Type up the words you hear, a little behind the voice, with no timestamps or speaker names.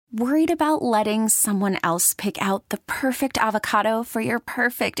Worried about letting someone else pick out the perfect avocado for your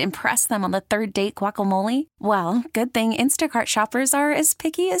perfect impress them on the third date guacamole? Well, good thing Instacart shoppers are as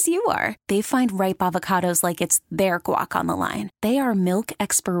picky as you are. They find ripe avocados like it's their guac on the line. They are milk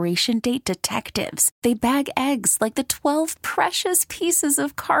expiration date detectives. They bag eggs like the 12 precious pieces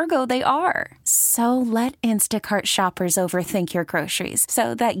of cargo they are. So let Instacart shoppers overthink your groceries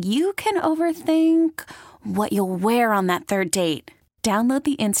so that you can overthink what you'll wear on that third date. Download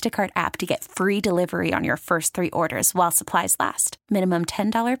the Instacart app to get free delivery on your first 3 orders while supplies last. Minimum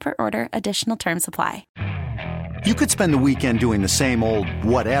 $10 per order. Additional terms apply. You could spend the weekend doing the same old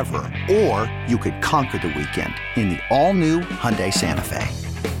whatever, or you could conquer the weekend in the all-new Hyundai Santa Fe.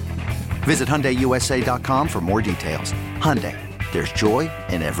 Visit HyundaiUSA.com for more details. Hyundai, there's joy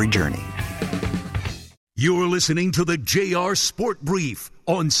in every journey. You're listening to the JR Sport Brief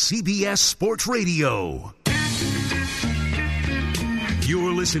on CBS Sports Radio.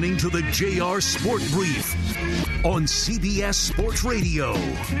 You're listening to the JR Sport Brief on CBS Sports Radio.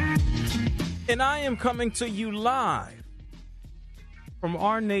 And I am coming to you live from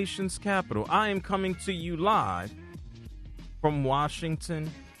our nation's capital. I am coming to you live from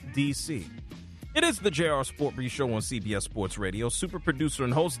Washington, D.C. It is the JR Sport Brief show on CBS Sports Radio. Super producer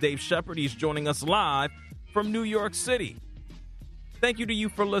and host Dave Shepard. He's joining us live from New York City. Thank you to you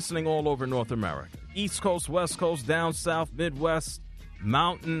for listening all over North America. East Coast, West Coast, down south, Midwest,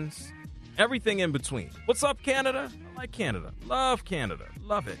 mountains, everything in between. What's up, Canada? I like Canada. Love Canada.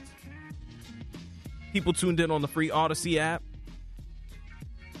 Love it. People tuned in on the free Odyssey app.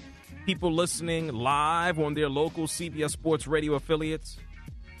 People listening live on their local CBS Sports Radio affiliates.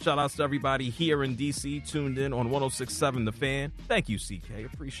 Shout outs to everybody here in D.C. tuned in on 106.7 The Fan. Thank you,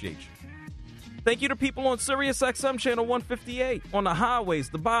 CK. Appreciate you. Thank you to people on Sirius XM Channel 158, on the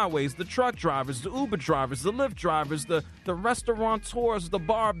highways, the byways, the truck drivers, the Uber drivers, the Lyft drivers, the restaurateurs, the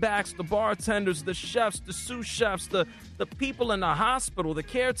bar backs, the bartenders, the chefs, the sous chefs, the people in the hospital, the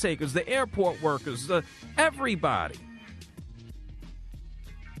caretakers, the airport workers, everybody.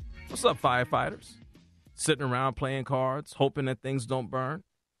 What's up, firefighters? Sitting around playing cards, hoping that things don't burn.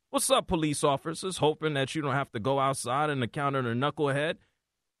 What's up, police officers? Hoping that you don't have to go outside and encounter a knucklehead.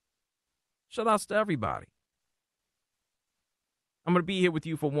 Shout outs to everybody. I'm going to be here with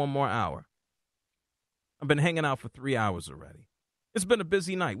you for one more hour. I've been hanging out for 3 hours already. It's been a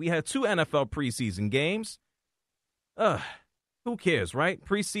busy night. We had 2 NFL preseason games. Who cares, right?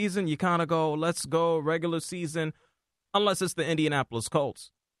 Preseason, you kind of go, let's go. Regular season, unless it's the Indianapolis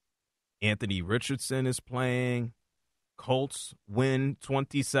Colts. Anthony Richardson is playing. Colts win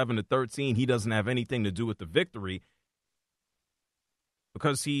 27-13. He doesn't have anything to do with the victory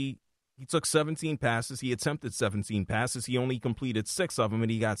because he took 17 passes. He attempted 17 passes. He only completed 6 of them, and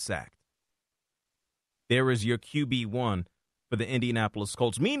he got sacked. There is your QB1 for the Indianapolis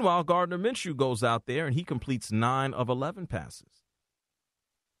Colts. Meanwhile, Gardner Minshew goes out there, and he completes 9 of 11 passes.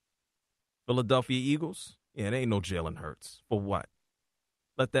 Philadelphia Eagles, yeah, it ain't no Jalen Hurts. For what?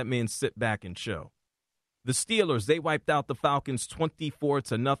 Let that man sit back and chill. The Steelers, they wiped out the Falcons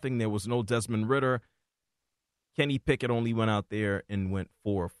 24-0. There was no Desmond Ridder. Kenny Pickett only went out there and went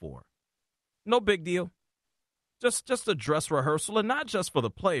 4-4. No big deal. Just a dress rehearsal, and not just for the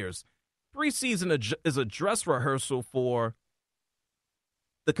players. Preseason is a dress rehearsal for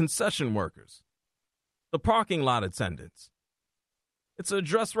the concession workers, the parking lot attendants. It's a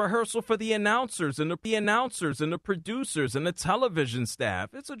dress rehearsal for the announcers and the producers and the television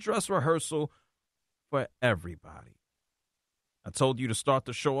staff. It's a dress rehearsal for everybody. I told you to start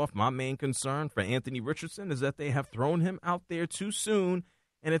the show off. My main concern for Anthony Richardson is that they have thrown him out there too soon.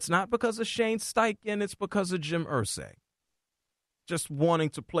 And it's not because of Shane Steichen, it's because of Jim Irsay. Just wanting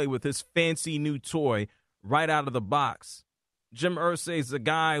to play with his fancy new toy right out of the box. Jim Irsay is the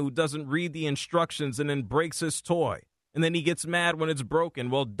guy who doesn't read the instructions and then breaks his toy. And then he gets mad when it's broken.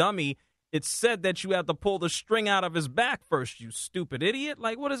 Well, dummy, it said that you had to pull the string out of his back first, you stupid idiot.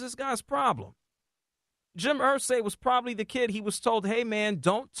 Like, what is this guy's problem? Jim Irsay was probably the kid. He was told, hey, man,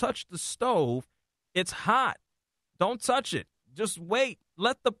 don't touch the stove. It's hot. Don't touch it. Just wait.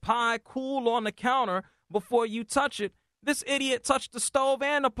 Let the pie cool on the counter before you touch it. This idiot touched the stove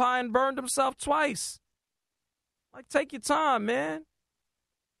and the pie and burned himself twice. Like, take your time, man.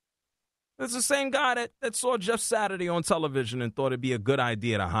 It's the same guy that saw Jeff Saturday on television and thought it'd be a good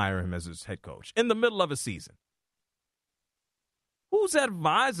idea to hire him as his head coach in the middle of a season. Who's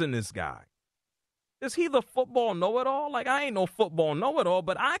advising this guy? Is he the football know-it-all? Like, I ain't no football know-it-all,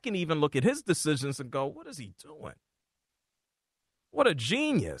 but I can even look at his decisions and go, what is he doing? What a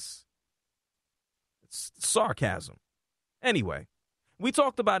genius. It's sarcasm. Anyway, we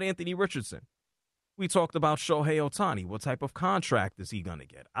talked about Anthony Richardson. We talked about Shohei Ohtani. What type of contract is he going to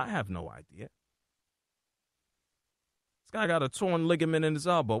get? I have no idea. This guy got a torn ligament in his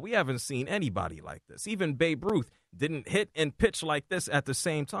elbow. We haven't seen anybody like this. Even Babe Ruth didn't hit and pitch like this at the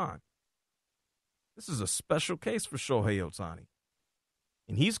same time. This is a special case for Shohei Ohtani.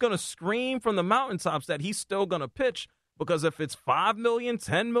 And he's going to scream from the mountaintops that he's still going to pitch, because if it's $5 million,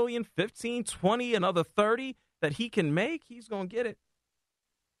 $10 million, 15, 20, another 30 that he can make, he's going to get it.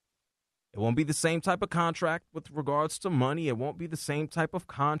 It won't be the same type of contract with regards to money. It won't be the same type of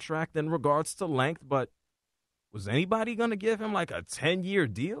contract in regards to length. But was anybody going to give him like a 10-year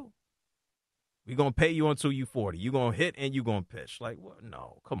deal? We're going to pay you until you're 40. You're going to hit and you're going to pitch. Like, what?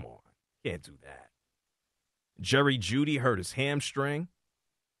 No, come on. Can't do that. Jerry Jeudy hurt his hamstring.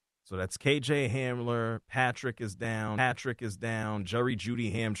 So that's KJ Hamler. Patrick is down. Jerry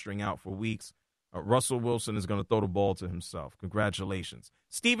Jeudy hamstring out for weeks. Russell Wilson is going to throw the ball to himself. Congratulations.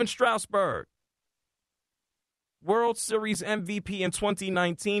 Steven Strasburg, World Series MVP in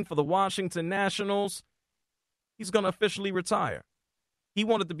 2019 for the Washington Nationals. He's going to officially retire. He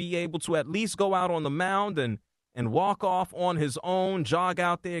wanted to be able to at least go out on the mound and walk off on his own, jog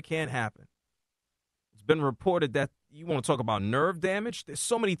out there. Can't happen. It's been reported that you want to talk about nerve damage. There's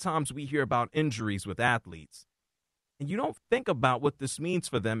so many times we hear about injuries with athletes, and you don't think about what this means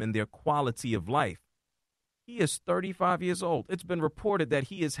for them and their quality of life. He is 35 years old. It's been reported that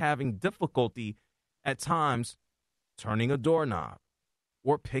he is having difficulty at times turning a doorknob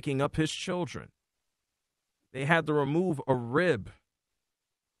or picking up his children. They had to remove a rib.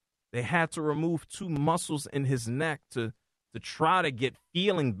 They had to remove 2 muscles in his neck to try to get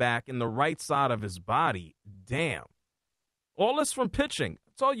feeling back in the right side of his body. Damn. All this from pitching.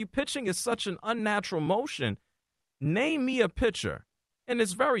 I told you, pitching is such an unnatural motion. Name me a pitcher, and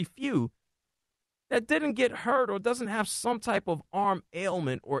there's very few, that didn't get hurt or doesn't have some type of arm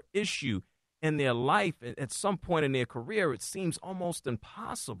ailment or issue in their life at some point in their career. It seems almost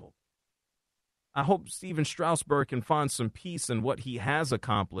impossible. I hope Steven Strasburg can find some peace in what he has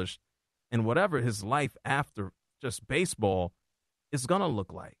accomplished and whatever his life after just baseball is going to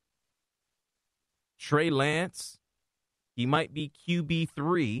look like. Trey Lance, he might be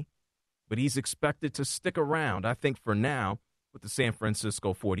QB3, but he's expected to stick around, I think, for now with the San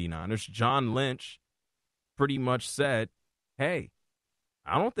Francisco 49ers. John Lynch pretty much said, hey,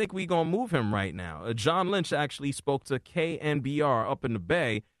 I don't think we're going to move him right now. John Lynch actually spoke to KNBR up in the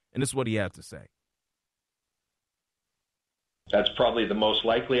Bay, and this is what he had to say. That's probably the most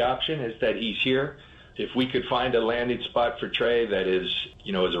likely option, is that he's here. If we could find a landing spot for Trey that is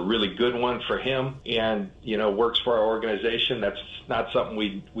a really good one for him and, works for our organization, that's not something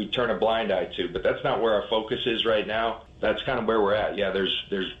we turn a blind eye to. But that's not where our focus is right now. That's kind of where we're at. Yeah,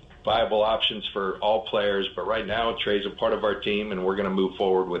 there's viable options for all players, but right now Trey's a part of our team, and we're going to move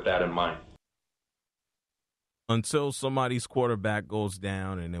forward with that in mind. Until somebody's quarterback goes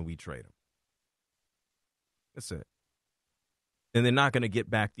down, and then we trade him. That's it. And they're not going to get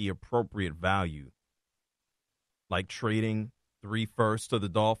back the appropriate value, like trading 3 firsts to the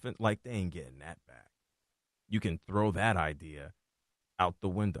Dolphins. Like, they ain't getting that back. You can throw that idea out the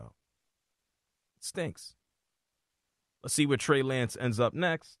window. It stinks. Let's see where Trey Lance ends up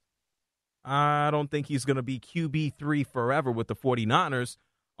next. I don't think he's going to be QB3 forever with the 49ers,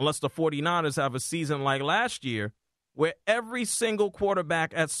 unless the 49ers have a season like last year where every single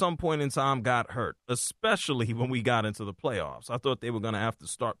quarterback at some point in time got hurt, especially when we got into the playoffs. I thought they were going to have to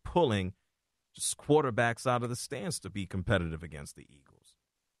start pulling just quarterbacks out of the stands to be competitive against the Eagles.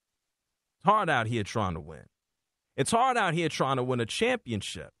 It's hard out here trying to win. It's hard out here trying to win a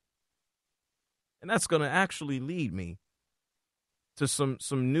championship. And that's going to actually lead me to some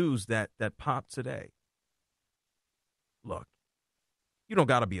news that popped today. Look, you don't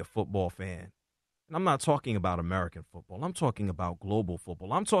got to be a football fan. And I'm not talking about American football. I'm talking about global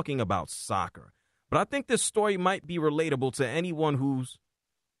football. I'm talking about soccer. But I think this story might be relatable to anyone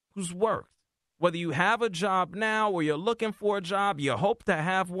who's worked. Whether you have a job now or you're looking for a job, you hope to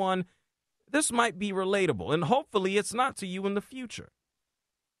have one, this might be relatable. And hopefully it's not to you in the future.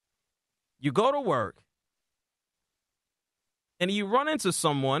 You go to work and you run into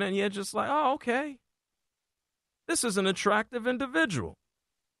someone and you're just like, oh, okay, this is an attractive individual.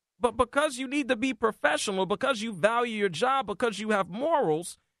 But because you need to be professional, because you value your job, because you have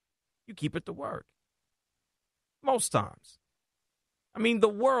morals, you keep it to work. Most times. I mean, the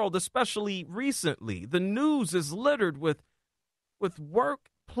world, especially recently, the news is littered with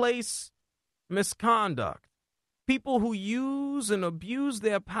workplace misconduct. People who use and abuse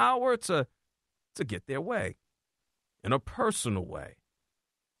their power to get their way in a personal way,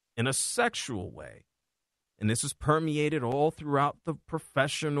 in a sexual way. And this is permeated all throughout the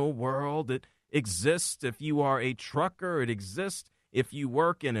professional world. exists if you are a trucker. It exists if you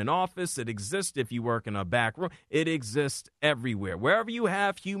work in an office. It exists if you work in a back room. It exists everywhere. Wherever you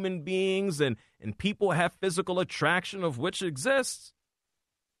have human beings and people have physical attraction of which exists,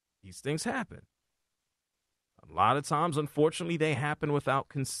 these things happen. A lot of times, unfortunately, they happen without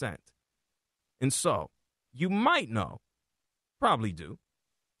consent. And so, you might know, probably do,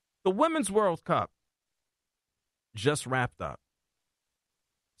 the Women's World Cup just wrapped up.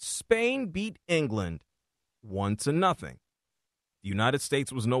 Spain beat England 1-0. The United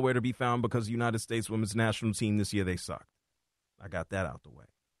States was nowhere to be found because the United States women's national team this year, they sucked. I got that out the way.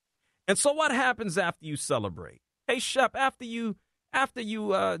 And so what happens after you celebrate? Hey, Shep, after you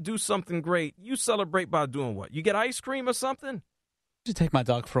do something great, you celebrate by doing what? You get ice cream or something? Did you take my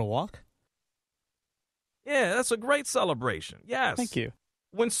dog for a walk? Yeah, that's a great celebration. Yes. Thank you.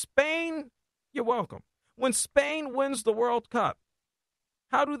 You're welcome. When Spain wins the World Cup,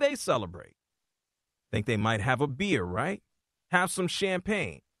 how do they celebrate? Think they might have a beer, right? Have some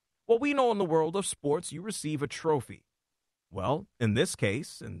champagne. Well, we know in the world of sports, you receive a trophy. Well, in this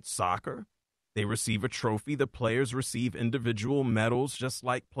case, in soccer, they receive a trophy. The players receive individual medals, just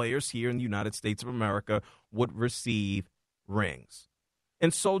like players here in the United States of America would receive rings.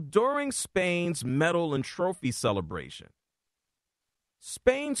 And so during Spain's medal and trophy celebration,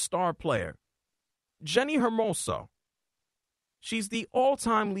 Spain's star player, Jenny Hermoso, she's the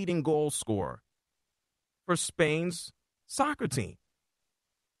all-time leading goal scorer for Spain's soccer team.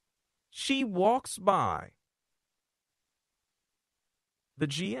 She walks by the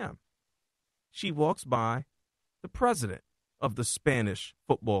GM. She walks by the president of the Spanish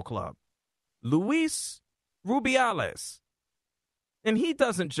football club, Luis Rubiales. And he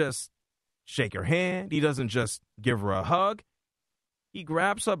doesn't just shake her hand. He doesn't just give her a hug. He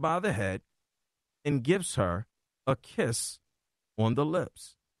grabs her by the head and gives her a kiss on the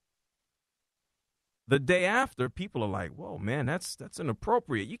lips. The day after, people are like, whoa, man, that's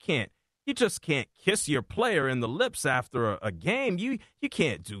inappropriate. You just can't kiss your player in the lips after a game. You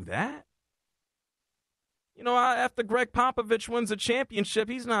can't do that. You know, after Greg Popovich wins a championship,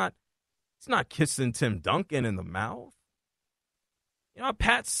 he's not kissing Tim Duncan in the mouth. You know,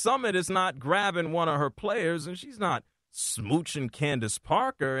 Pat Summitt is not grabbing one of her players, and she's not smooching Candace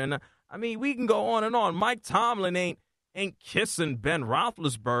Parker. And, I mean, we can go on and on. Mike Tomlin ain't kissing Ben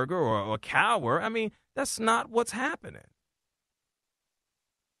Roethlisberger or Cowher. I mean, that's not what's happening.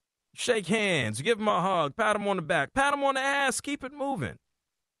 Shake hands, give him a hug, pat him on the back, pat him on the ass, keep it moving.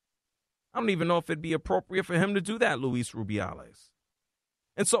 I don't even know if it'd be appropriate for him to do that, Luis Rubiales.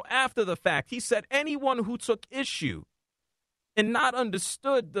 And so after the fact, he said anyone who took issue and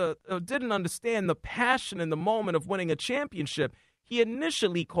didn't understand the passion in the moment of winning a championship, he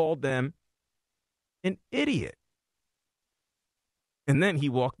initially called them an idiot. And then he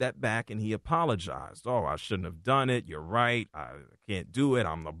walked that back and he apologized. Oh, I shouldn't have done it. You're right. I can't do it.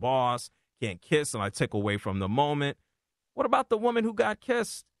 I'm the boss. Can't kiss, and I take away from the moment. What about the woman who got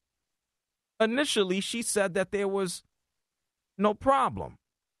kissed? Initially, she said that there was no problem.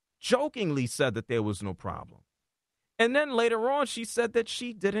 Jokingly said that there was no problem. And then later on, she said that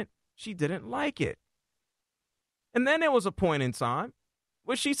she didn't like it. And then there was a point in time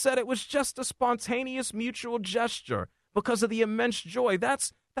where she said it was just a spontaneous mutual gesture because of the immense joy.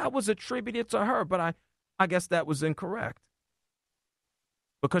 That was attributed to her, but I guess that was incorrect.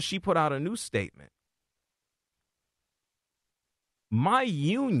 Because she put out a new statement. My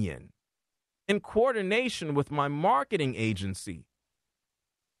union, in coordination with my marketing agency,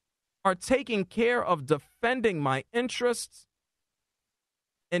 are taking care of defending my interests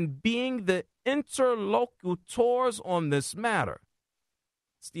and being the interlocutors on this matter.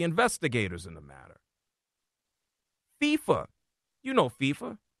 It's the investigators in the matter. FIFA, you know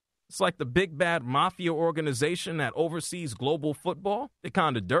FIFA. It's like the big bad mafia organization that oversees global football. They're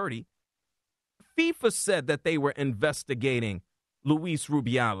kind of dirty. FIFA said that they were investigating Luis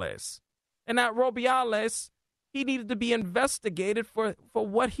Rubiales. And that Rubiales, he needed to be investigated for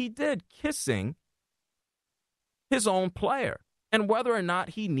what he did, kissing his own player, and whether or not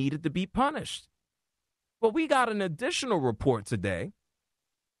he needed to be punished. But we got an additional report today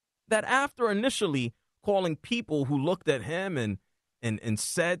that after initially calling people who looked at him and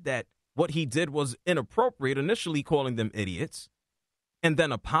said that what he did was inappropriate, initially calling them idiots, and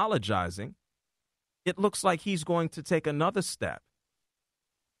then apologizing, it looks like he's going to take another step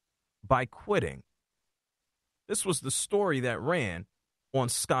by quitting. This was the story that ran on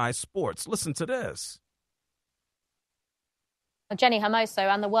Sky Sports. Listen to this. Jenny Hermoso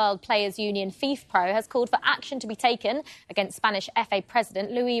and the World Players Union FIFPro has called for action to be taken against Spanish FA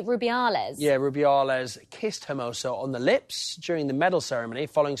President Luis Rubiales. Yeah, Rubiales kissed Hermoso on the lips during the medal ceremony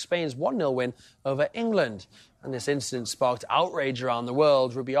following Spain's 1-0 win over England. And this incident sparked outrage around the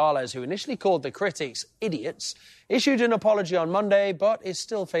world. Rubiales, who initially called the critics idiots, issued an apology on Monday, but is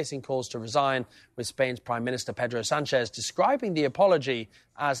still facing calls to resign, with Spain's Prime Minister Pedro Sanchez describing the apology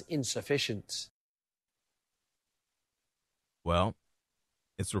as insufficient. Well,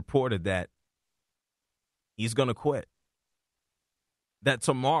 it's reported that he's going to quit. That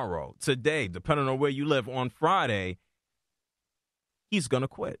tomorrow, today, depending on where you live, on Friday, he's going to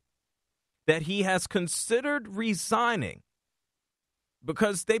quit. That he has considered resigning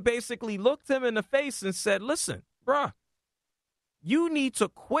because they basically looked him in the face and said, listen, bruh, you need to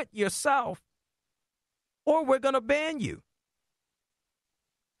quit yourself or we're going to ban you.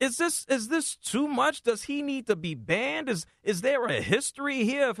 Is this too much? Does he need to be banned? Is there a history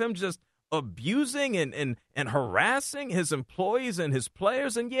here of him just abusing and harassing his employees and his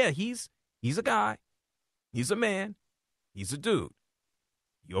players? And yeah, he's a guy. He's a man. He's a dude.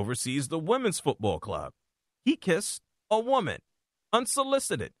 He oversees the women's football club. He kissed a woman,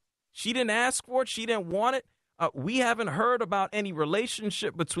 unsolicited. She didn't ask for it. She didn't want it. We haven't heard about any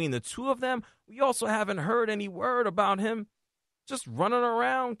relationship between the two of them. We also haven't heard any word about him just running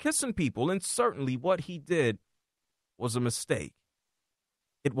around kissing people. And certainly what he did was a mistake.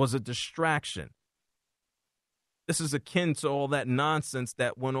 It was a distraction. This is akin to all that nonsense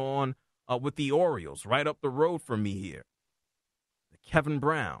that went on with the Orioles right up the road from me here. Kevin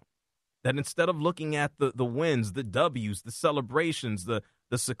Brown, that instead of looking at the wins, the W's, the celebrations, the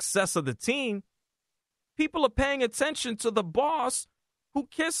success of the team, people are paying attention to the boss who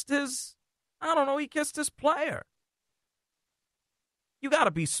kissed his player. You got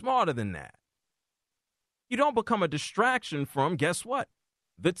to be smarter than that. You don't become a distraction from, guess what?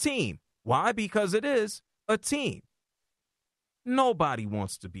 The team. Why? Because it is a team. Nobody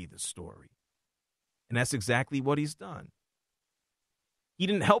wants to be the story. And that's exactly what he's done. He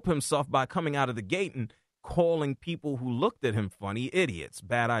didn't help himself by coming out of the gate and calling people who looked at him funny idiots.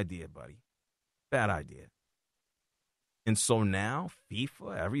 Bad idea, buddy. Bad idea. And so now,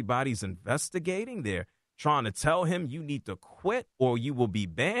 FIFA, everybody's investigating. They're trying to tell him you need to quit or you will be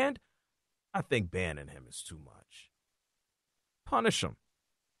banned. I think banning him is too much. Punish him.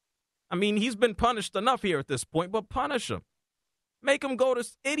 I mean, he's been punished enough here at this point, but punish him. Make him go to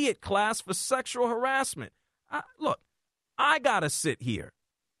idiot class for sexual harassment. Look, I got to sit here.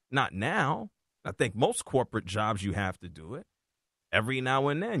 Not now. I think most corporate jobs you have to do it. Every now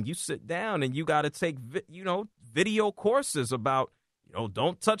and then you sit down and you got to take, video courses about,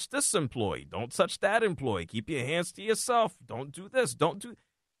 don't touch this employee. Don't touch that employee. Keep your hands to yourself. Don't do this.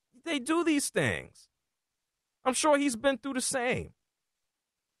 They do these things. I'm sure he's been through the same.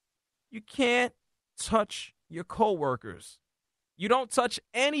 You can't touch your coworkers. You don't touch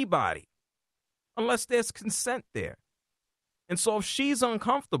anybody unless there's consent there. And so if she's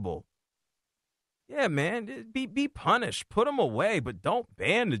uncomfortable, yeah, man, be punished. Put him away, but don't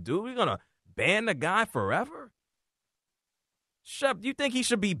ban the dude. We're going to ban the guy forever? Shep, do you think he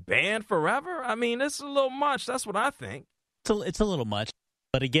should be banned forever? I mean, it's a little much. That's what I think. It's a little much.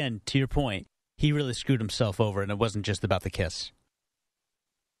 But again, to your point, he really screwed himself over, and it wasn't just about the kiss.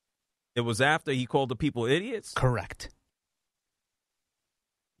 It was after he called the people idiots? Correct.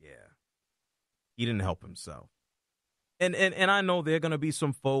 Yeah. He didn't help himself. And I know there are going to be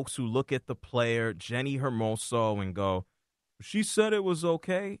some folks who look at the player, Jenny Hermoso, and go, she said it was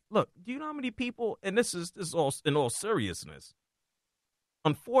okay. Look, do you know how many people, and this is all in all seriousness,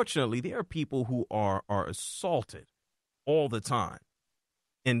 unfortunately, there are people who are assaulted all the time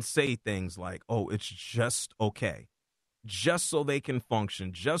and say things like, oh, it's just okay, just so they can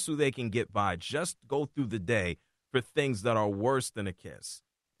function, just so they can get by, just go through the day for things that are worse than a kiss.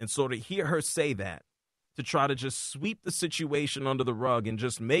 And so to hear her say that, to try to just sweep the situation under the rug and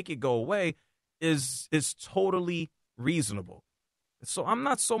just make it go away is totally reasonable. So I'm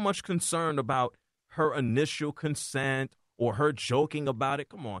not so much concerned about her initial consent or her joking about it.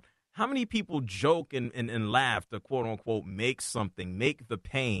 Come on. How many people joke and laugh to, quote unquote, make the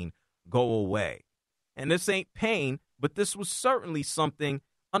pain go away? And this ain't pain, but this was certainly something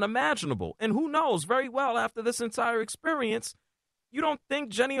unimaginable. And who knows, very well after this entire experience, you don't think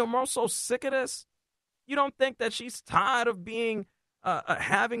Jenny Hermoso's sick of this? You don't think that she's tired of being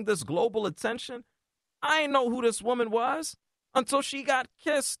having this global attention? I didn't know who this woman was until she got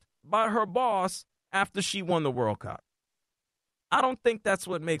kissed by her boss after she won the World Cup. I don't think that's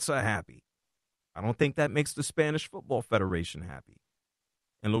what makes her happy. I don't think that makes the Spanish Football Federation happy.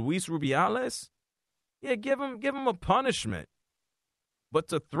 And Luis Rubiales, yeah, give him a punishment. But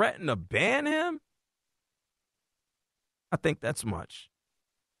to threaten to ban him, I think that's much.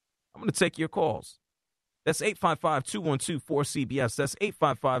 I'm going to take your calls. That's 855-212-4CBS. That's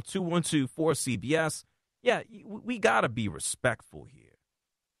 855-212-4CBS. Yeah, we got to be respectful here.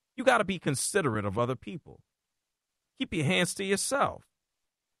 You got to be considerate of other people. Keep your hands to yourself.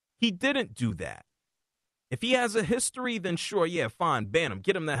 He didn't do that. If he has a history, then sure, yeah, fine, ban him.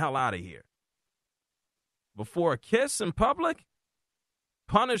 Get him the hell out of here. Before a kiss in public,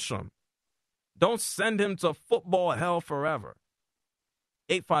 punish him. Don't send him to football hell forever.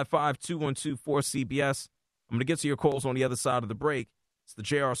 855-212-4CBS. I'm going to get to your calls on the other side of the break. It's the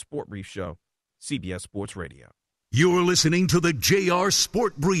JR Sport Brief Show, CBS Sports Radio. You're listening to the JR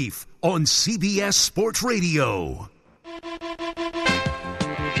Sport Brief on CBS Sports Radio.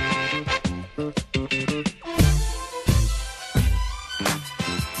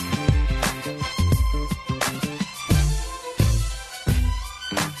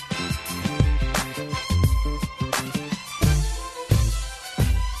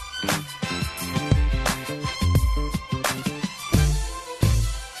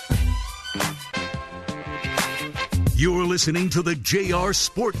 You're listening to the JR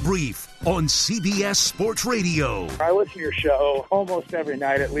Sport Brief on CBS Sports Radio. I listen to your show almost every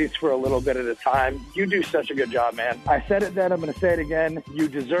night, at least for a little bit at a time. You do such a good job, man. I said it then, I'm going to say it again. You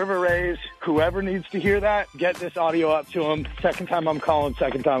deserve a raise. Whoever needs to hear that, get this audio up to them. Second time I'm calling,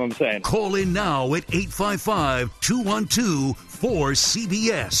 second time I'm saying. Call in now at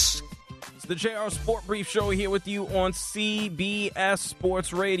 855-212-4CBS. It's the JR Sport Brief Show here with you on CBS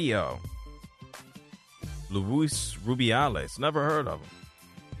Sports Radio. Luis Rubiales, never heard of him.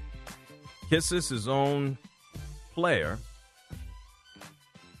 Kisses his own player.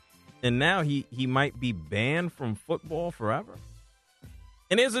 And now he might be banned from football forever.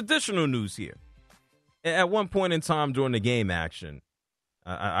 And there's additional news here. At one point in time during the game action,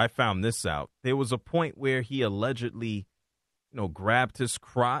 I found this out. There was a point where he allegedly, grabbed his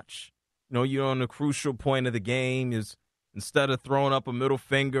crotch. On the crucial point of the game is, instead of throwing up a middle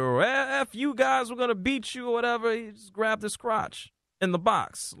finger or, F you guys, we're going to beat you or whatever, he just grabbed his crotch in the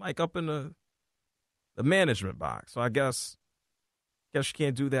box, like up in the management box. So I guess you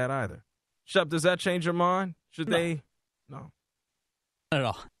can't do that either. Shep, does that change your mind? Should they? No. Not at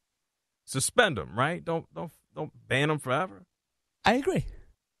all. Suspend them, right? Don't ban them forever. I agree.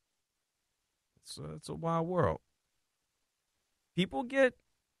 It's a wild world. People get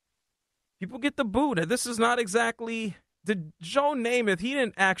the boot. This is not exactly... Did Joe Namath, he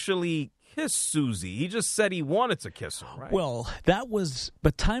didn't actually kiss Susie. He just said he wanted to kiss her, right? Well,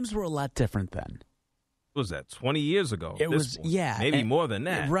 but times were a lot different then. What was that, 20 years ago? It was, yeah. Maybe more than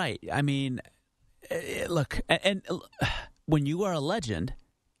that. Right. I mean, look, and when you are a legend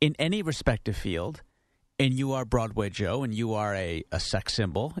in any respective field, and you are Broadway Joe, and you are a sex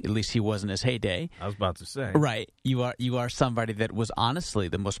symbol, at least he was in his heyday. I was about to say. Right. You are somebody that was honestly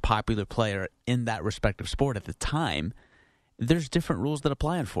the most popular player in that respective sport at the time. There's different rules that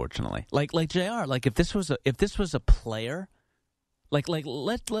apply, unfortunately. Like JR, like if this was a player,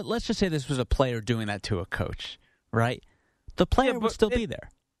 let's just say this was a player doing that to a coach, right? The player would still be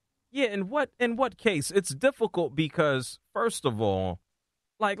there. Yeah, in what case? It's difficult because, first of all,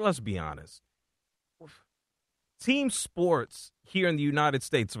 let's be honest. Team sports here in the United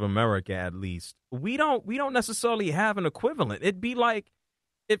States of America, at least, we don't necessarily have an equivalent. It'd be like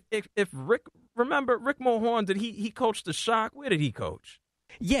if Rick Mahorn, he coached the Shock? Where did he coach?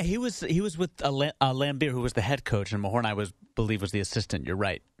 Yeah, he was with Lambier, who was the head coach, and Mahorn, I believe, was the assistant. You're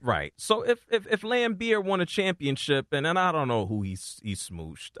right. Right. So if Lambier won a championship, and I don't know who he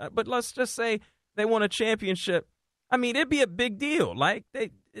smooshed, but let's just say they won a championship. I mean, it'd be a big deal.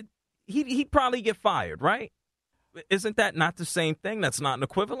 He'd probably get fired, right? Isn't that not the same thing? That's not an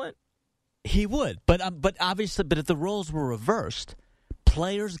equivalent? He would, but obviously, if the roles were reversed,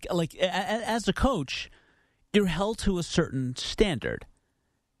 players, as a coach, you're held to a certain standard.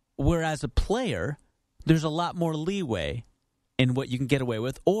 Whereas a player, there's a lot more leeway in what you can get away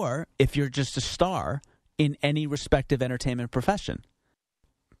with, or if you're just a star in any respective entertainment profession.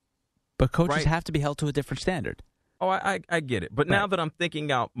 But coaches have to be held to a different standard. Oh, I get it. But now that I'm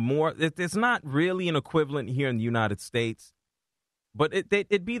thinking out more, it's not really an equivalent here in the United States. But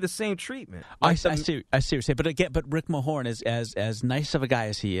it'd be the same treatment. I see what you're saying. But Rick Mahorn is as nice of a guy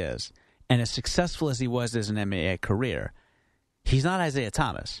as he is, and as successful as he was as an NBA career, he's not Isaiah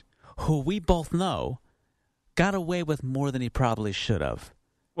Thomas, who we both know got away with more than he probably should have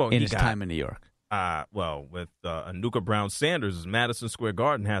in his time in New York. With Anuka Brown Sanders, Madison Square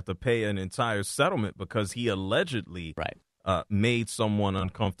Garden had to pay an entire settlement because he allegedly made someone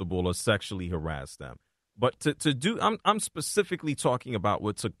uncomfortable or sexually harassed them. But to do, I'm specifically talking about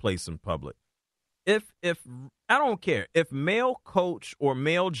what took place in public. If I don't care if male coach or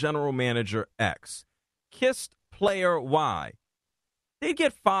male general manager X kissed player Y, they'd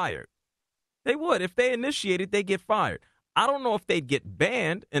get fired. They would. If they initiated, they'd get fired. I don't know if they'd get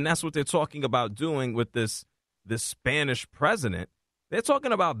banned, and that's what they're talking about doing with this Spanish president. They're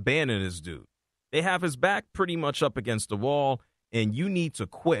talking about banning this dude. They have his back pretty much up against the wall, and you need to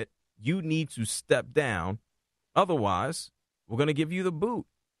quit. You need to step down. Otherwise, we're going to give you the boot.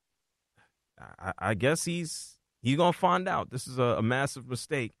 I guess he's going to find out. This is a massive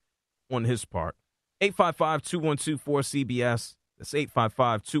mistake on his part. 855-212-4CBS. That's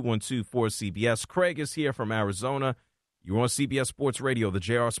 855-212-4CBS. Craig is here from Arizona. You're on CBS Sports Radio, the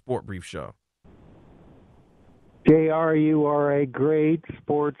JR Sport Brief Show. JR, you are a great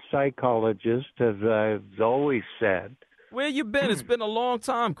sports psychologist, as I've always said. Where you been? It's been a long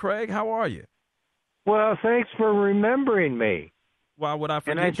time, Craig. How are you? Well, thanks for remembering me. Why would I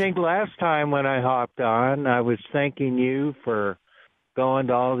forget? And I think last time when I hopped on, I was thanking you for going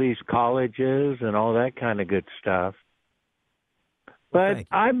to all these colleges and all that kind of good stuff. But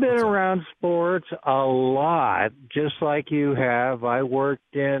I've been around sports a lot, just like you have. I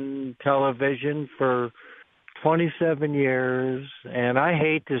worked in television for 27 years, and I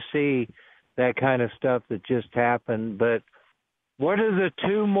hate to see that kind of stuff that just happened. But what are the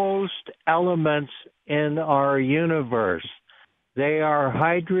two most elements in our universe? They are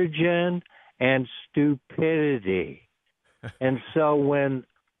hydrogen and stupidity. And so when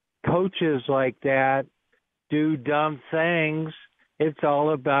coaches like that do dumb things, it's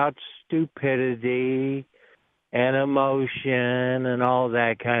all about stupidity and emotion and all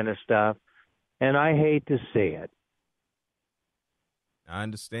that kind of stuff. And I hate to see it. I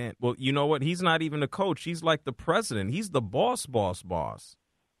understand. Well, you know what? He's not even a coach. He's like the president. He's the boss.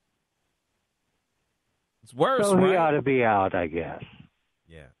 It's worse, so right? He ought to be out, I guess.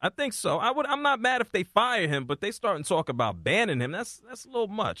 Yeah, I think so. I'm not mad if they fire him, but they start and talk about banning him. That's a little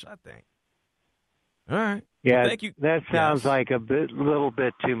much, I think. All right. Yeah, well, thank you. That sounds like a little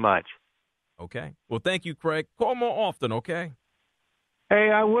bit too much. Okay. Well, thank you, Craig. Call more often, okay? Hey,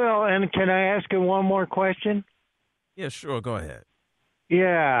 I will. And can I ask you one more question? Yeah, sure. Go ahead.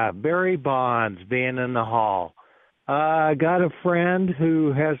 Yeah, Barry Bonds being in the Hall. I got a friend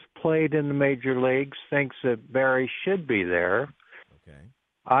who has played in the major leagues, thinks that Barry should be there. Okay.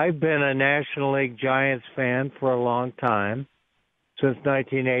 I've been a National League Giants fan for a long time. Since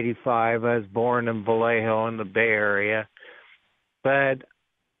 1985, I was born in Vallejo in the Bay Area. But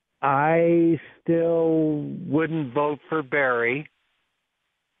I still wouldn't vote for Barry.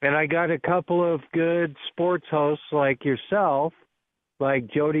 And I got a couple of good sports hosts like yourself,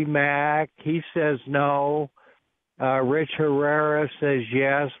 like Jody Mack. He says no. Rich Herrera says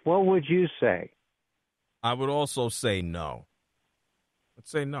yes. What would you say? I would also say no. I'd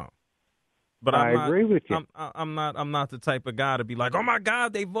say no. But I agree with you. I'm not the type of guy to be like, oh my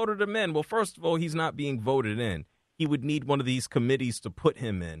God, they voted him in. Well, first of all, he's not being voted in. He would need one of these committees to put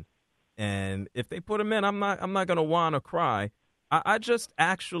him in. And if they put him in, I'm not going to whine or cry. I just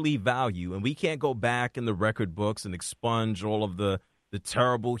actually value, and we can't go back in the record books and expunge all of the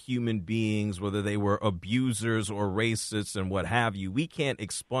terrible human beings, whether they were abusers or racists and what have you. We can't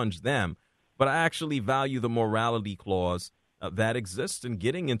expunge them. But I actually value the morality clause that exists in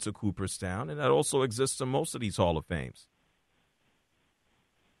getting into Cooperstown, and that also exists in most of these Hall of Fames.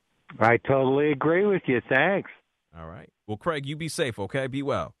 I totally agree with you. Thanks. All right. Well, Craig, you be safe, okay? Be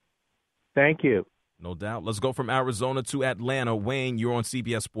well. Thank you. No doubt. Let's go from Arizona to Atlanta. Wayne, you're on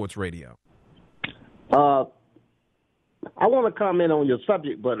CBS Sports Radio. I want to comment on your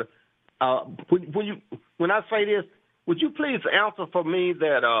subject, but when I say this, would you please answer for me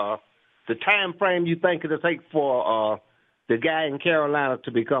that the time frame you think it'll take for the guy in Carolina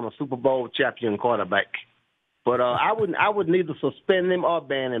to become a Super Bowl champion quarterback? But I would neither suspend him or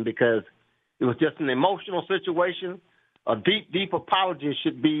ban him because it was just an emotional situation. A deep apology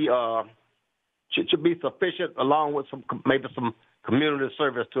should be sufficient, along with maybe some community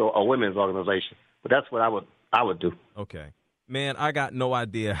service to a women's organization. But that's what I would do. Okay. Man, I got no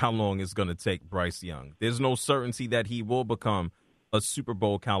idea how long it's going to take Bryce Young. There's no certainty that he will become a Super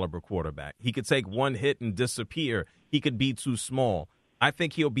Bowl caliber quarterback. He could take one hit and disappear. He could be too small. I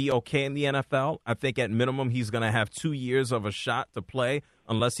think he'll be okay in the NFL. I think at minimum he's going to have 2 years of a shot to play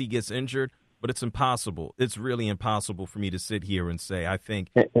unless he gets injured. But it's impossible. It's really impossible for me to sit here and say I think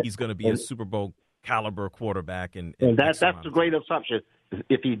he's going to be a Super Bowl caliber quarterback. And that's the great assumption.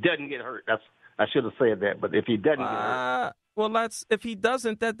 If he doesn't get hurt, I should have said that. But if he doesn't get hurt, well, if he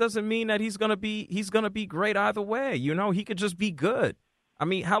doesn't, that doesn't mean that he's going to be great either way. You know, he could just be good. I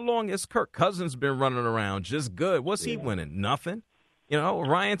mean, how long has Kirk Cousins been running around just good? What's he winning? Nothing. You know,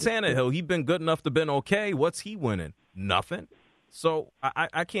 Ryan Tannehill, he's been good enough to been okay. What's he winning? Nothing. So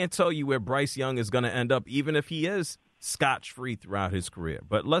I can't tell you where Bryce Young is going to end up, even if he is scotch-free throughout his career.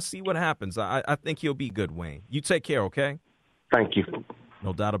 But let's see what happens. I think he'll be good, Wayne. You take care, okay? Thank you.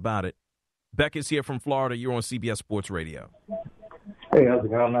 No doubt about it. Beck is here from Florida. You're on CBS Sports Radio. Hey, how's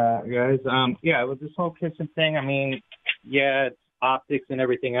it going, guys? Yeah, with this whole kissing thing, I mean, yeah, it's optics and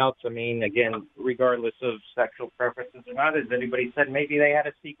everything else. I mean, again, regardless of sexual preferences or not, as anybody said, maybe they had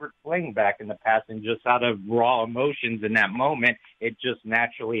a secret fling back in the past and just out of raw emotions in that moment, it just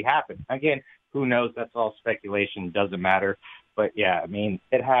naturally happened. Again, who knows? That's all speculation. Doesn't matter. But, yeah, I mean,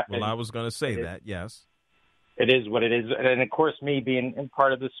 it happened. Well, I was going to say that, yes. It is what it is. And, of course, me being in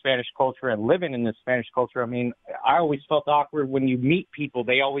part of the Spanish culture and living in the Spanish culture, I mean, I always felt awkward when you meet people.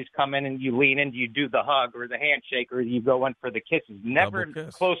 They always come in and you lean in, you do the hug or the handshake or you go in for the kisses. Never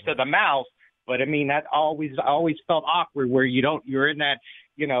close to the mouth. But, I mean, that always felt awkward where you're in that,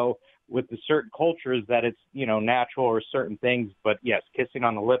 you know, with the certain cultures that it's, you know, natural or certain things. But, yes, kissing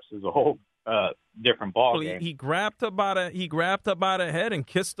on the lips is a whole different ball game. He grabbed her by the head and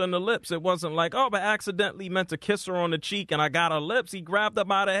kissed her on the lips. It wasn't like, oh, but accidentally meant to kiss her on the cheek and I got her lips. He grabbed her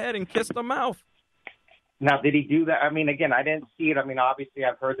by the head and kissed her mouth. Now, did he do that? I mean, again, I didn't see it. I mean, obviously,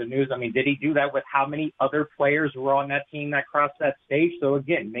 I've heard the news. I mean, did he do that with how many other players were on that team that crossed that stage? So,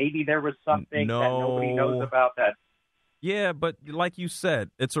 again, maybe there was something that nobody knows about that. Yeah, but like you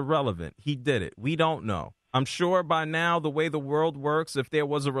said, it's irrelevant. He did it. We don't know. I'm sure by now, the way the world works, if there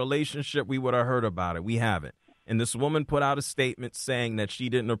was a relationship, we would have heard about it. We haven't. And this woman put out a statement saying that she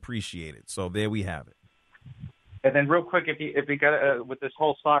didn't appreciate it. So there we have it. And then real quick, if you got with this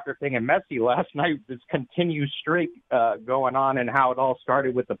whole soccer thing and Messi last night, this continued streak going on and how it all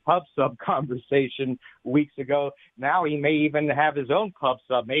started with the pub sub conversation weeks ago. Now he may even have his own pub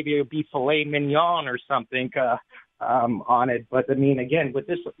sub. Maybe it'll be filet mignon or something on it. But, I mean, again, with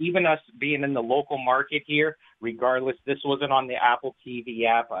this, even us being in the local market here, regardless, this wasn't on the Apple TV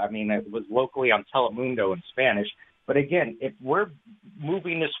app. I mean, it was locally on Telemundo in Spanish. But, again, if we're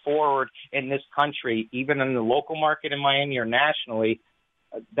moving this forward in this country, even in the local market in Miami or nationally,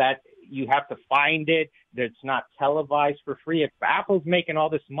 that you have to find it, that it's not televised for free. If Apple's making all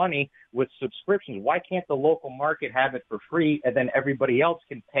this money with subscriptions, why can't the local market have it for free and then everybody else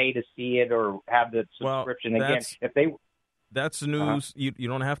can pay to see it or have the subscription? Well, again? That's news. You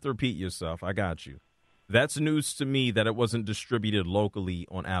don't have to repeat yourself. I got you. That's news to me that it wasn't distributed locally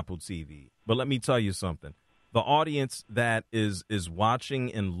on Apple TV. But let me tell you something. The audience that is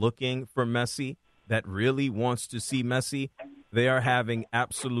watching and looking for Messi, that really wants to see Messi, they are having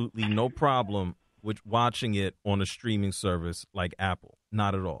absolutely no problem with watching it on a streaming service like Apple.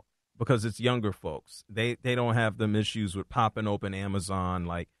 Not at all. Because it's younger folks. They don't have them issues with popping open Amazon.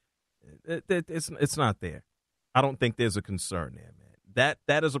 Like, it's not there. I don't think there's a concern there, man.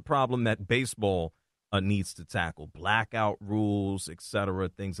 That is a problem that baseball needs to tackle. Blackout rules, et cetera,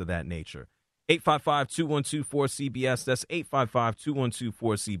 things of that nature. 855-212-4CBS. That's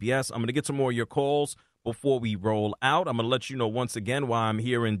 855-212-4CBS. I'm going to get some more of your calls before we roll out. I'm going to let you know once again why I'm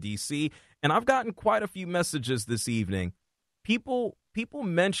here in D.C. And I've gotten quite a few messages this evening. People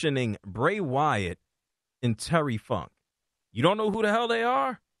mentioning Bray Wyatt and Terry Funk. You don't know who the hell they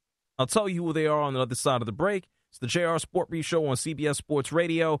are? I'll tell you who they are on the other side of the break. It's the JR Sport Brief Show on CBS Sports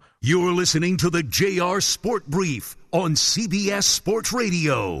Radio. You're listening to the JR Sport Brief on CBS Sports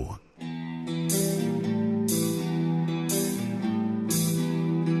Radio.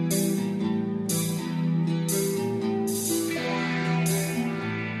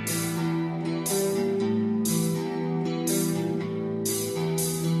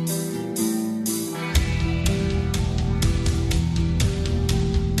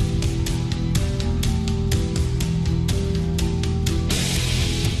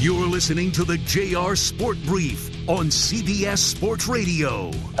 You're listening to the JR Sport Brief on CBS Sports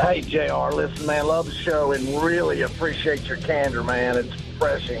Radio. Hey, JR, listen, man, love the show and really appreciate your candor, man. It's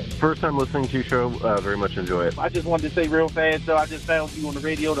refreshing. First time listening to your show, very much enjoy it. I just wanted to say real fast, so I just found you on the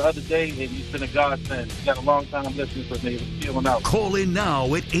radio the other day, and you've been a godsend. You got a long time listening for me. Feeling out. Call in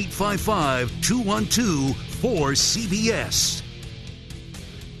now at 855-212-4CBS.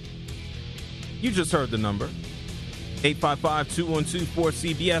 You just heard the number.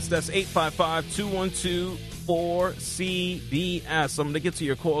 855-212-4CBS. That's 855-212-4CBS. I'm going to get to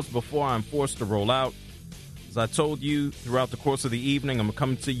your calls before I'm forced to roll out. As I told you throughout the course of the evening, I'm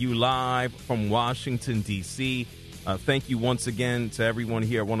coming to you live from Washington, D.C. Thank you once again to everyone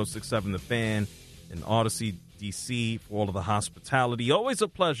here at 106.7 The Fan and Odyssey, D.C. for all of the hospitality. Always a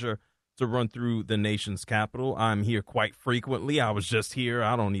pleasure to run through the nation's capital. I'm here quite frequently. I was just here,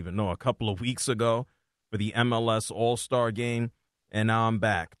 I don't even know, a couple of weeks ago for the MLS All-Star Game, and now I'm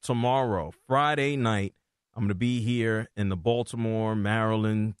back. Tomorrow, Friday night, I'm going to be here in the Baltimore,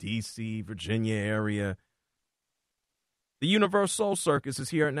 Maryland, D.C., Virginia area. The Universe Soul Circus is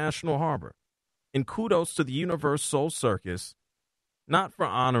here at National Harbor. And kudos to the Universe Soul Circus, not for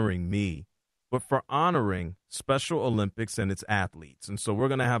honoring me, but for honoring Special Olympics and its athletes. And so we're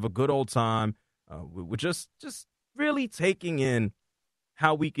going to have a good old time. We're just really taking in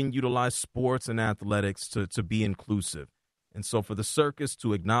how we can utilize sports and athletics to be inclusive. And so for the circus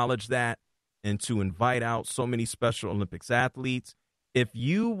to acknowledge that and to invite out so many Special Olympics athletes, if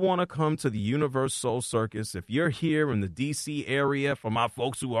you want to come to the Universe Soul Circus, if you're here in the D.C. area, for my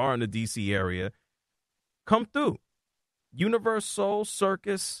folks who are in the D.C. area, come through.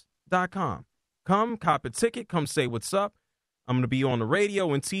 UniverseSoulCircus.com. Come, cop a ticket, come say what's up. I'm going to be on the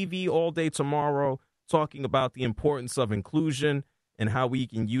radio and TV all day tomorrow talking about the importance of inclusion and how we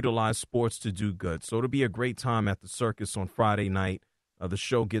can utilize sports to do good. So it'll be a great time at the circus on Friday night. The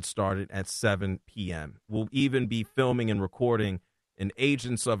show gets started at 7 p.m. We'll even be filming and recording an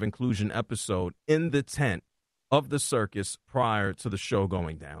Agents of Inclusion episode in the tent of the circus prior to the show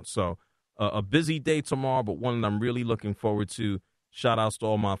going down. So a busy day tomorrow, but one that I'm really looking forward to. Shout outs to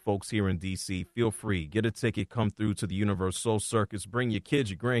all my folks here in D.C. Feel free. Get a ticket. Come through to the Universe Soul Circus. Bring your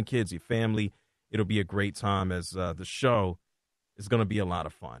kids, your grandkids, your family. It'll be a great time as the show is going to be a lot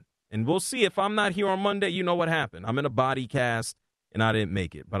of fun. And we'll see. If I'm not here on Monday, you know what happened. I'm in a body cast, and I didn't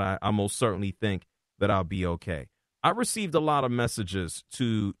make it. But I most certainly think that I'll be okay. I received a lot of messages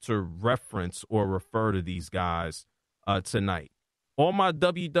to reference or refer to these guys tonight. All my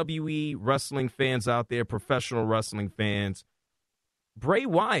WWE wrestling fans out there, professional wrestling fans, Bray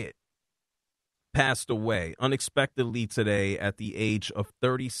Wyatt passed away unexpectedly today at the age of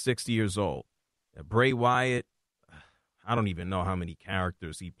 36 years old. Bray Wyatt, I don't even know how many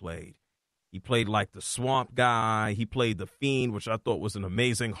characters he played. He played like the Swamp Guy. He played the Fiend, which I thought was an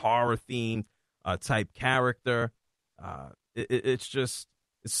amazing horror-themed type character. It's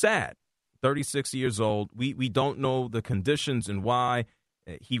sad. 36 years old. We don't know the conditions and why.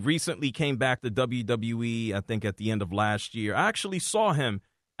 He recently came back to WWE, I think, at the end of last year. I actually saw him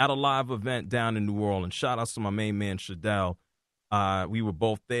at a live event down in New Orleans. Shout outs to my main man, Shadell. We were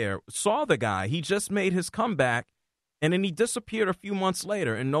both there. Saw the guy. He just made his comeback, and then he disappeared a few months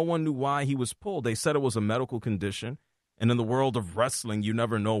later, and no one knew why he was pulled. They said it was a medical condition, and in the world of wrestling, you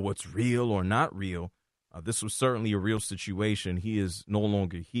never know what's real or not real. This was certainly a real situation. He is no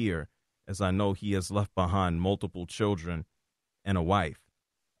longer here, as I know he has left behind multiple children and a wife.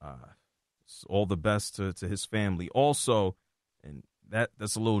 All the best to his family. Also, and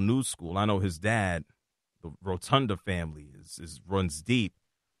that's a little new school. I know his dad, the Rotunda family, runs deep.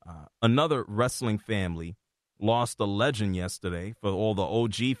 Another wrestling family lost a legend yesterday. For all the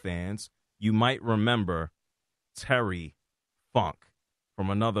OG fans, you might remember Terry Funk from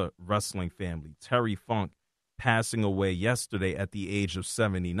another wrestling family. Terry Funk passing away yesterday at the age of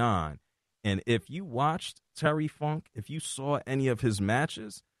 79. And if you watched Terry Funk, if you saw any of his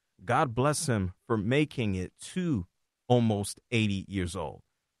matches, God bless him for making it to almost 80 years old,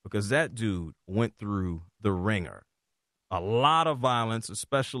 because that dude went through the ringer. A lot of violence,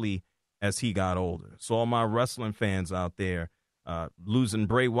 especially as he got older. So all my wrestling fans out there, losing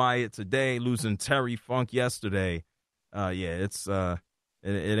Bray Wyatt today, losing Terry Funk yesterday, it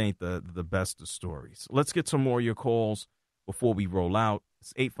ain't the best of stories. Let's get some more of your calls before we roll out.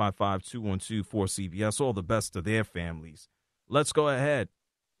 It's 855-212-4CBS. All the best to their families. Let's go ahead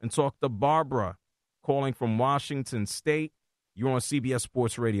and talk to Barbara, calling from Washington State. You're on CBS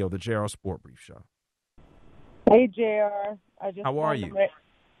Sports Radio, the JR Sport Brief Show. Hey, JR. How are you?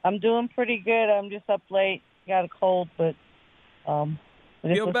 I'm doing pretty good. I'm just up late. Got a cold, but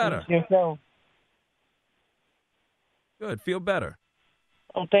feel better. Show. Good. Feel better.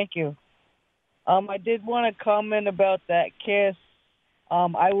 Oh, thank you. I did want to comment about that kiss.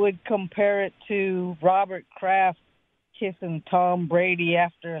 I would compare it to Robert Kraft kissing Tom Brady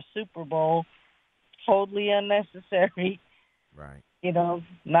after a Super Bowl. Totally unnecessary. Right.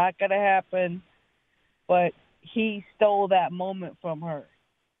 Not going to happen. But he stole that moment from her.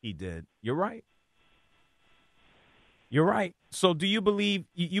 He did. You're right. You're right. So do you believe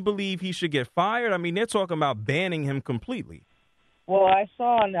he should get fired? I mean, they're talking about banning him completely. Well, I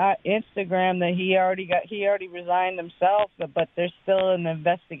saw on Instagram that he already resigned himself, but there's still an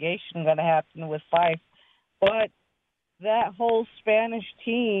investigation going to happen with Fife. But that whole Spanish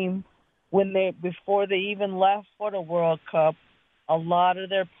team, before they even left for the World Cup, a lot of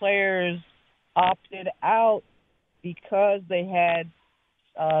their players opted out because they had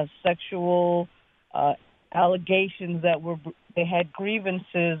sexual allegations that they had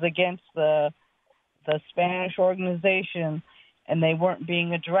grievances against the Spanish organization, and they weren't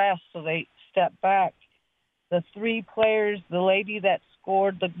being addressed, so they stepped back. The 3 players, the lady that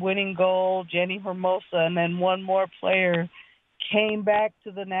scored the winning goal, Jenny Hermosa, and then one more player came back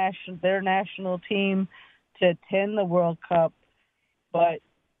to their national team to attend the World Cup. But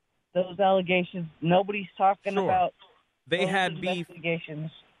those allegations, nobody's talking about. They had beef.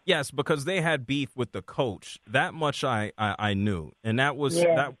 Yes, because they had beef with the coach. That much I knew, and that was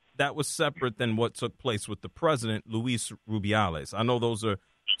that was separate than what took place with the president, Luis Rubiales. I know those are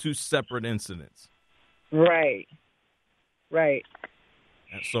 2 separate incidents. Right.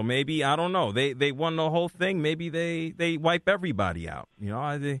 So maybe, I don't know, they won the whole thing. Maybe they wipe everybody out.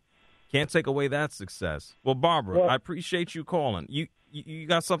 They can't take away that success. Well, Barbara, I appreciate you calling. You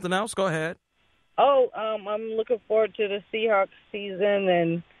got something else? Go ahead. I'm looking forward to the Seahawks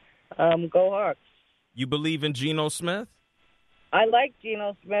season, and go Hawks. You believe in Geno Smith? I like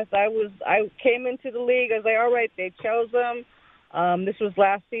Geno Smith. I came into the league. I was like, all right, they chose him. This was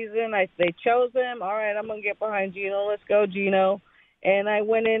last season. They chose him. All right, I'm going to get behind Geno. Let's go, Geno. And I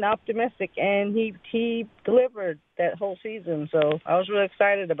went in optimistic, and he delivered that whole season. So I was really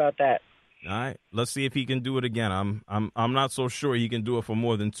excited about that. All right, let's see if he can do it again. I'm not so sure he can do it for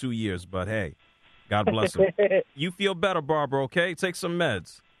more than 2 years, but hey, God bless him. You feel better, Barbara, okay? Take some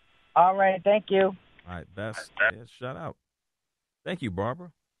meds. All right, thank you. All right, best. Yeah, shout out. Thank you,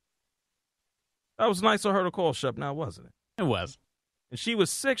 Barbara. That was nice of her to call, Shep, now, wasn't it? It was. And she was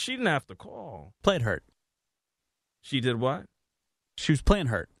sick. She didn't have to call. Played hurt. She did what? She was playing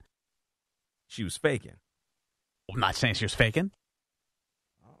hurt. She was faking. I'm not saying she was faking.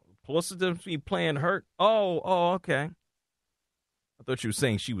 What's the difference between playing hurt? Oh, okay. I thought you were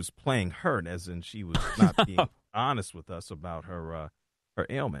saying she was playing hurt, as in she was not being honest with us about her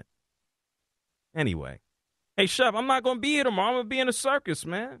ailment. Anyway. Hey, Shep, I'm not going to be here tomorrow. I'm going to be in a circus,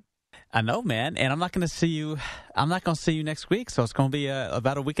 man. I know, man, and I'm not going to see you. I'm not going to see you next week, so it's going to be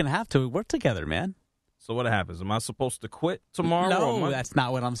about a week and a half till we work together, man. So what happens? Am I supposed to quit tomorrow? No, that's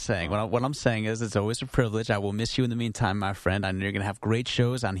not what I'm saying. What I'm saying is it's always a privilege. I will miss you in the meantime, my friend. I know you're going to have great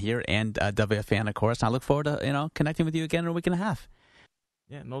shows on here and WFAN, of course. And I look forward to connecting with you again in a week and a half.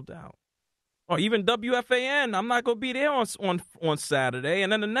 Yeah, no doubt. Or even WFAN. I'm not going to be there on Saturday,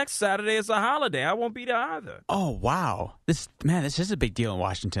 and then the next Saturday is a holiday. I won't be there either. Oh, wow. This is a big deal in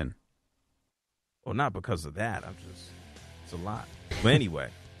Washington. Well, not because of that. It's a lot. But anyway,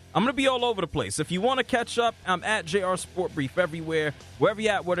 I'm going to be all over the place. If you want to catch up, I'm at JR Sport Brief everywhere. Wherever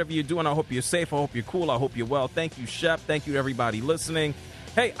you're at, whatever you're doing, I hope you're safe. I hope you're cool. I hope you're well. Thank you, Shep. Thank you to everybody listening.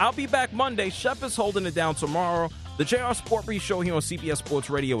 Hey, I'll be back Monday. Shep is holding it down tomorrow. The JR Sport Brief show here on CBS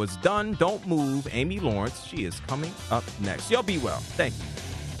Sports Radio is done. Don't move. Amy Lawrence, she is coming up next. Y'all be well. Thank you.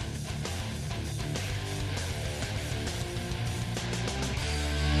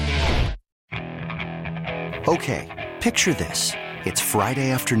 Okay, picture this. It's Friday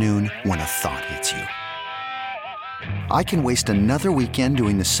afternoon when a thought hits you. I can waste another weekend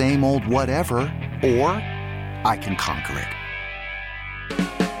doing the same old whatever, or I can conquer it.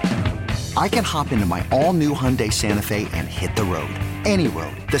 I can hop into my all-new Hyundai Santa Fe and hit the road. Any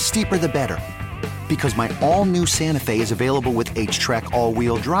road. The steeper, the better. Because my all-new Santa Fe is available with H-Track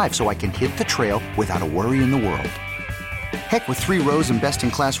all-wheel drive, so I can hit the trail without a worry in the world. Heck, with 3 rows and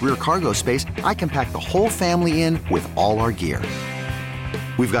best-in-class rear cargo space, I can pack the whole family in with all our gear.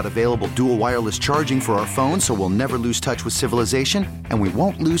 We've got available dual wireless charging for our phones, so we'll never lose touch with civilization, and we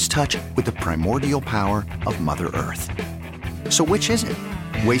won't lose touch with the primordial power of Mother Earth. So which is it?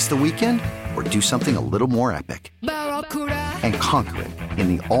 Waste the weekend or do something a little more epic? And conquer it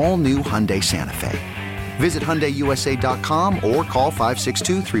in the all-new Hyundai Santa Fe. Visit HyundaiUSA.com or call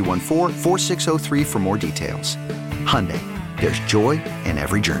 562-314-4603 for more details. Hyundai, there's joy in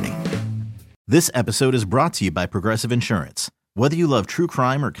every journey. This episode is brought to you by Progressive Insurance. Whether you love true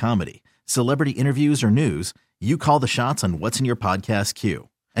crime or comedy, celebrity interviews or news, you call the shots on what's in your podcast queue.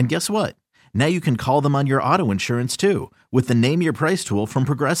 And guess what? Now you can call them on your auto insurance too with the Name Your Price tool from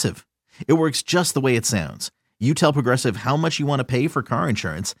Progressive. It works just the way it sounds. You tell Progressive how much you want to pay for car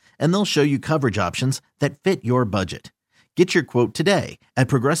insurance, and they'll show you coverage options that fit your budget. Get your quote today at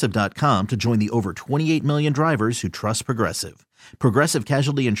Progressive.com to join the over 28 million drivers who trust Progressive. Progressive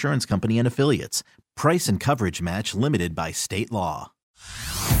Casualty Insurance Company and Affiliates. Price and coverage match limited by state law.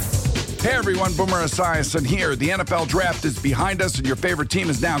 Hey everyone, Boomer Esiason here. The NFL draft is behind us and your favorite team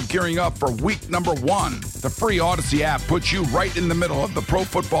is now gearing up for week number 1. The free Odyssey app puts you right in the middle of the pro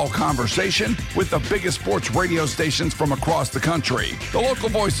football conversation with the biggest sports radio stations from across the country. The local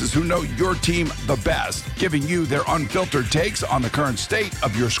voices who know your team the best, giving you their unfiltered takes on the current state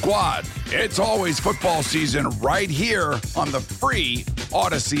of your squad. It's always football season right here on the free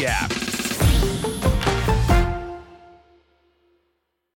Odyssey app.